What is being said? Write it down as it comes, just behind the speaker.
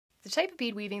type of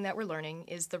bead weaving that we're learning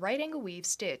is the right angle weave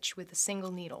stitch with a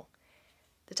single needle.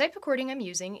 The type of cording I'm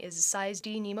using is a size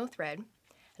D Nemo thread, and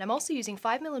I'm also using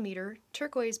 5mm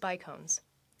turquoise bicones.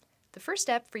 The first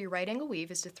step for your right angle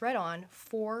weave is to thread on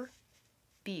 4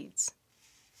 beads.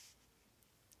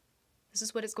 This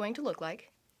is what it's going to look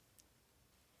like.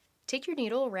 Take your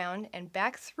needle around and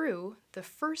back through the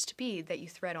first bead that you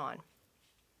thread on.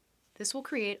 This will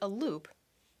create a loop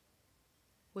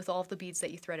with all of the beads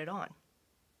that you threaded on.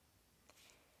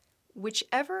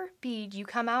 Whichever bead you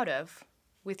come out of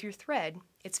with your thread,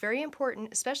 it's very important,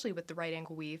 especially with the right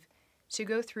angle weave, to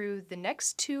go through the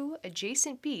next 2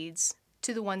 adjacent beads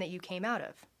to the one that you came out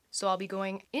of. So I'll be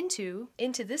going into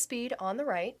this bead on the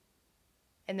right,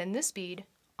 and then this bead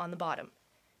on the bottom,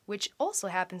 which also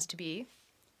happens to be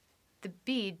the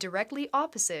bead directly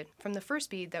opposite from the first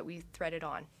bead that we threaded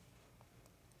on.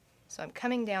 So I'm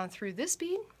coming down through this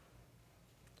bead,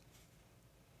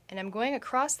 and I'm going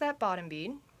across that bottom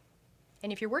bead.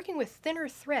 And if you're working with thinner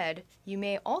thread, you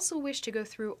may also wish to go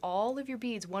through all of your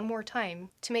beads one more time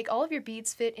to make all of your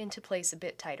beads fit into place a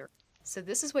bit tighter. So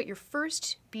this is what your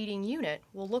first beading unit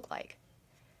will look like.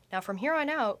 Now from here on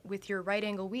out, with your right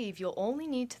angle weave, you'll only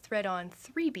need to thread on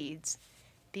 3 beads,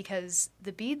 because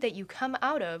the bead that you come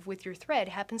out of with your thread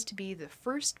happens to be the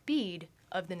first bead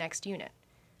of the next unit.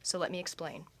 So let me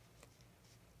explain.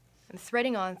 I'm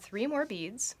threading on 3 more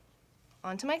beads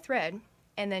onto my thread,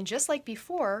 and then just like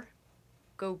before,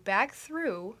 go back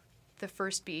through the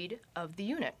first bead of the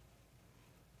unit.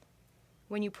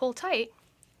 When you pull tight,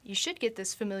 you should get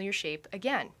this familiar shape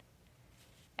again.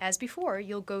 As before,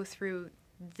 you'll go through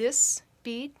this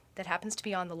bead that happens to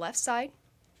be on the left side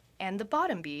and the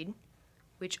bottom bead,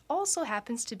 which also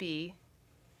happens to be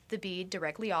the bead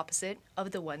directly opposite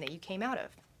of the one that you came out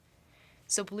of.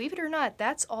 So believe it or not,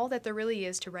 that's all that there really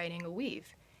is to right angle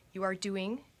weave. You are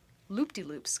doing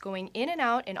loop-de-loops, going in and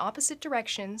out in opposite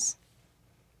directions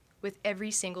with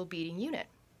every single beading unit.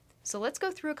 So let's go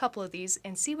through a couple of these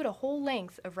and see what a whole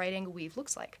length of right angle weave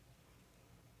looks like.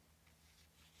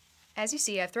 As you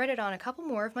see, I've threaded on a couple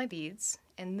more of my beads,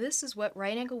 and this is what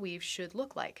right angle weave should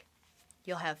look like.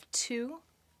 You'll have 2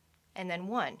 and then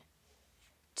 1,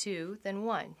 2, then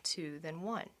 1, 2, then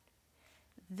 1.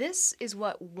 This is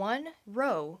what one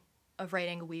row of right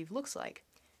angle weave looks like.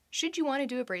 Should you want to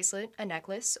do a bracelet, a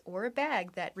necklace, or a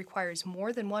bag that requires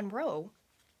more than one row,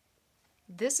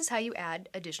 this is how you add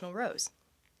additional rows.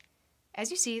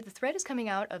 As you see, the thread is coming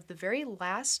out of the very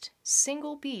last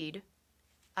single bead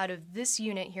out of this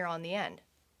unit here on the end.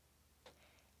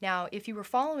 Now, if you were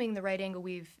following the right angle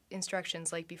weave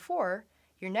instructions like before,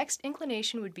 your next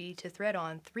inclination would be to thread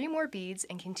on 3 more beads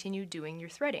and continue doing your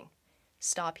threading.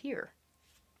 Stop here.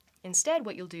 Instead,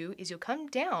 what you'll do is you'll come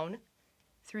down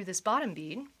through this bottom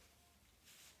bead.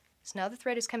 So now the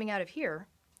thread is coming out of here.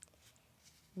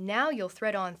 Now you'll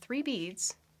thread on 3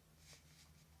 beads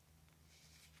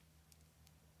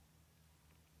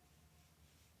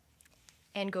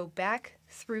and go back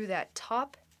through that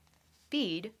top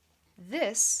bead.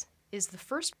 This is the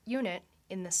first unit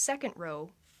in the second row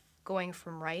going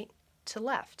from right to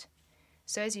left.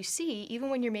 So as you see, even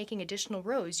when you're making additional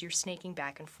rows, you're snaking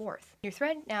back and forth. Your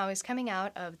thread now is coming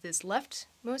out of this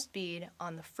leftmost bead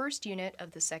on the first unit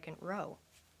of the second row.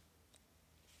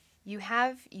 You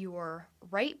have your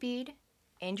right bead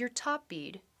and your top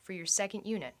bead for your second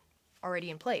unit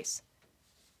already in place.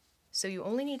 So you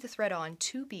only need to thread on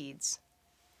 2 beads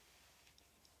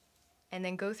and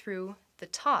then go through the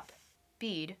top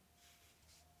bead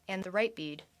and the right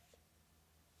bead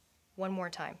one more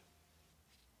time.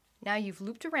 Now you've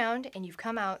looped around and you've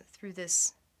come out through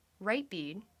this right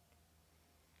bead.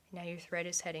 Now your thread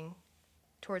is heading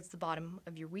towards the bottom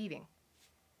of your weaving.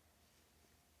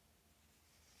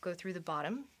 Go through the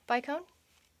bottom bicone,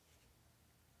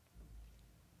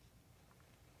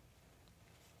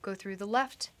 go through the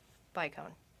left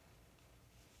bicone,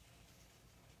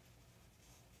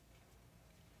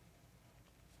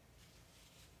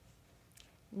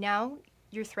 now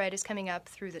your thread is coming up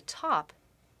through the top,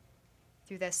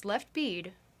 through this left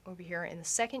bead over here in the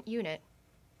second unit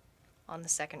on the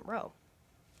second row.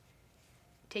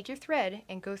 Take your thread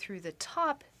and go through the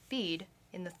top bead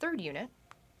in the third unit,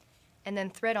 and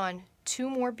then thread on 2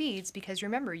 more beads, because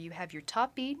remember, you have your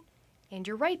top bead and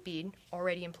your right bead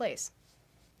already in place.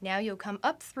 Now you'll come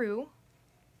up through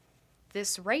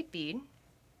this right bead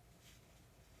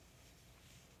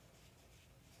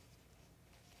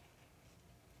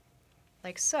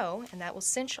like so, and that will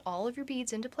cinch all of your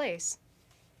beads into place,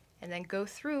 and then go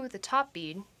through the top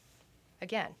bead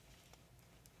again.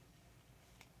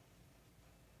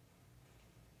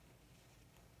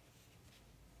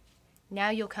 Now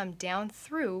you'll come down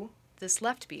through this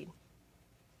left bead.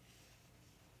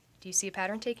 Do you see a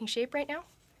pattern taking shape right now?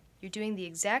 You're doing the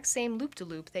exact same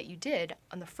loop-de-loop that you did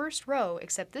on the first row,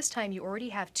 except this time you already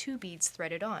have 2 beads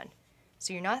threaded on.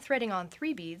 So you're not threading on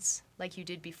 3 beads like you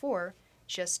did before,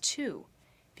 just 2,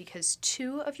 because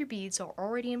 2 of your beads are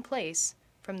already in place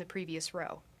from the previous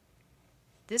row.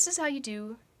 This is how you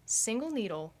do single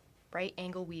needle right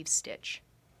angle weave stitch.